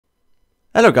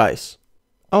Hello guys!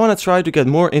 I wanna try to get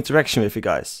more interaction with you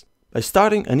guys by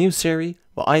starting a new series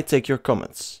where I take your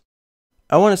comments.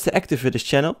 I want us to active with this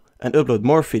channel and upload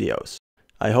more videos.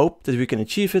 I hope that we can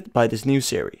achieve it by this new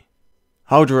series.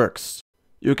 How it works.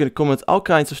 You can comment all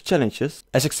kinds of challenges.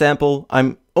 As example,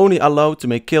 I'm only allowed to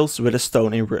make kills with a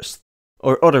stone in Rust.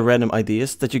 Or other random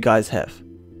ideas that you guys have.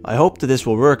 I hope that this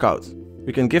will work out.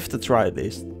 We can give it a try at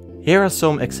least. Here are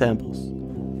some examples.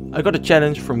 I got a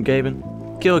challenge from Gaben.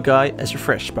 Kill a guy as your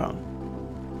fresh spawn.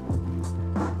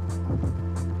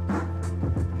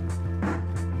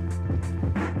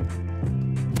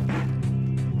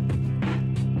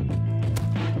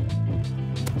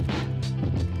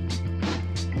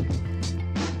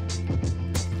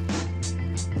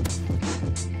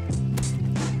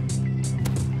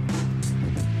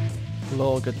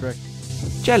 Lol, get wrecked.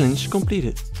 Challenge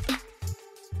completed.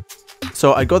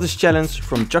 So I got this challenge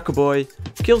from Boy.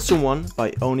 Kill someone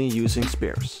by only using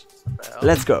spears. Well.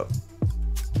 Let's go.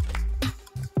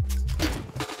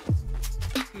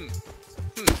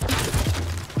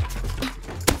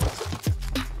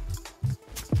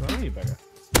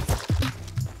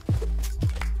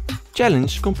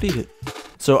 Challenge completed.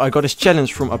 So I got this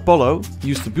challenge from Apollo.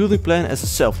 Use the building plan as a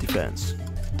self-defense.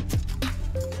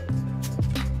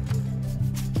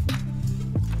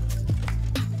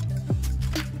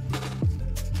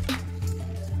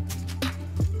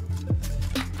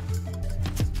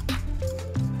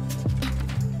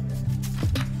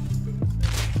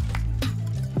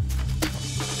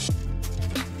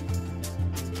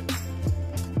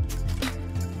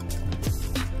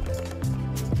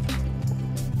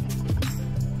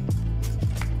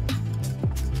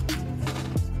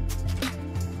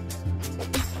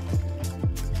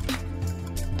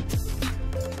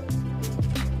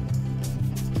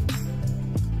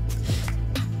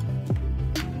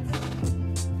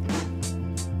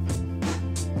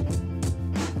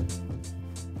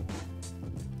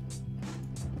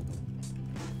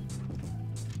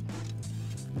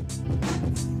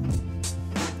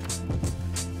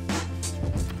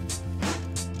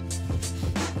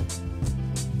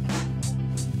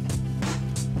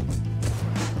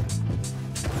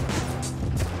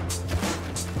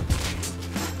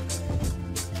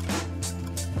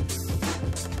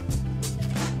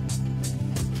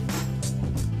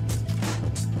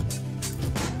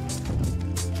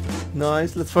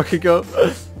 Nice, let's fucking go.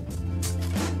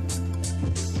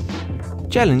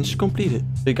 Challenge completed.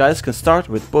 You guys can start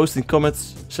with posting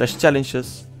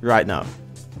comments/challenges right now.